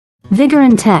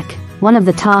Vigorun Tech, one of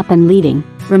the top and leading,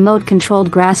 remote-controlled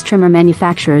grass trimmer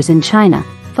manufacturers in China,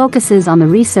 focuses on the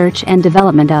research and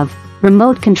development of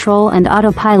remote control and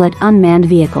autopilot unmanned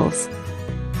vehicles.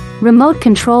 Remote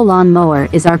control lawnmower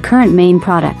is our current main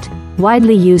product,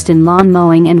 widely used in lawn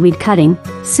mowing and weed cutting,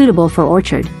 suitable for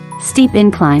orchard, steep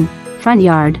incline, front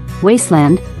yard,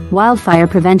 wasteland, wildfire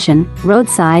prevention,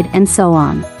 roadside, and so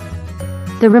on.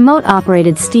 The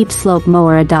remote-operated steep slope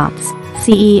mower adopts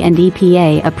CE and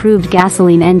EPA approved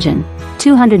gasoline engine,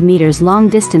 200 meters long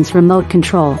distance remote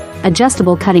control,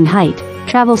 adjustable cutting height,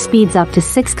 travel speeds up to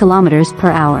 6 kilometers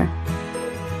per hour.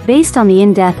 Based on the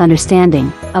in-depth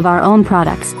understanding of our own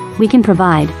products, we can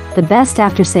provide the best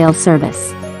after-sales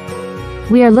service.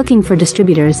 We are looking for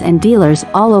distributors and dealers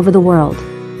all over the world.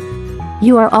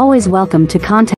 You are always welcome to contact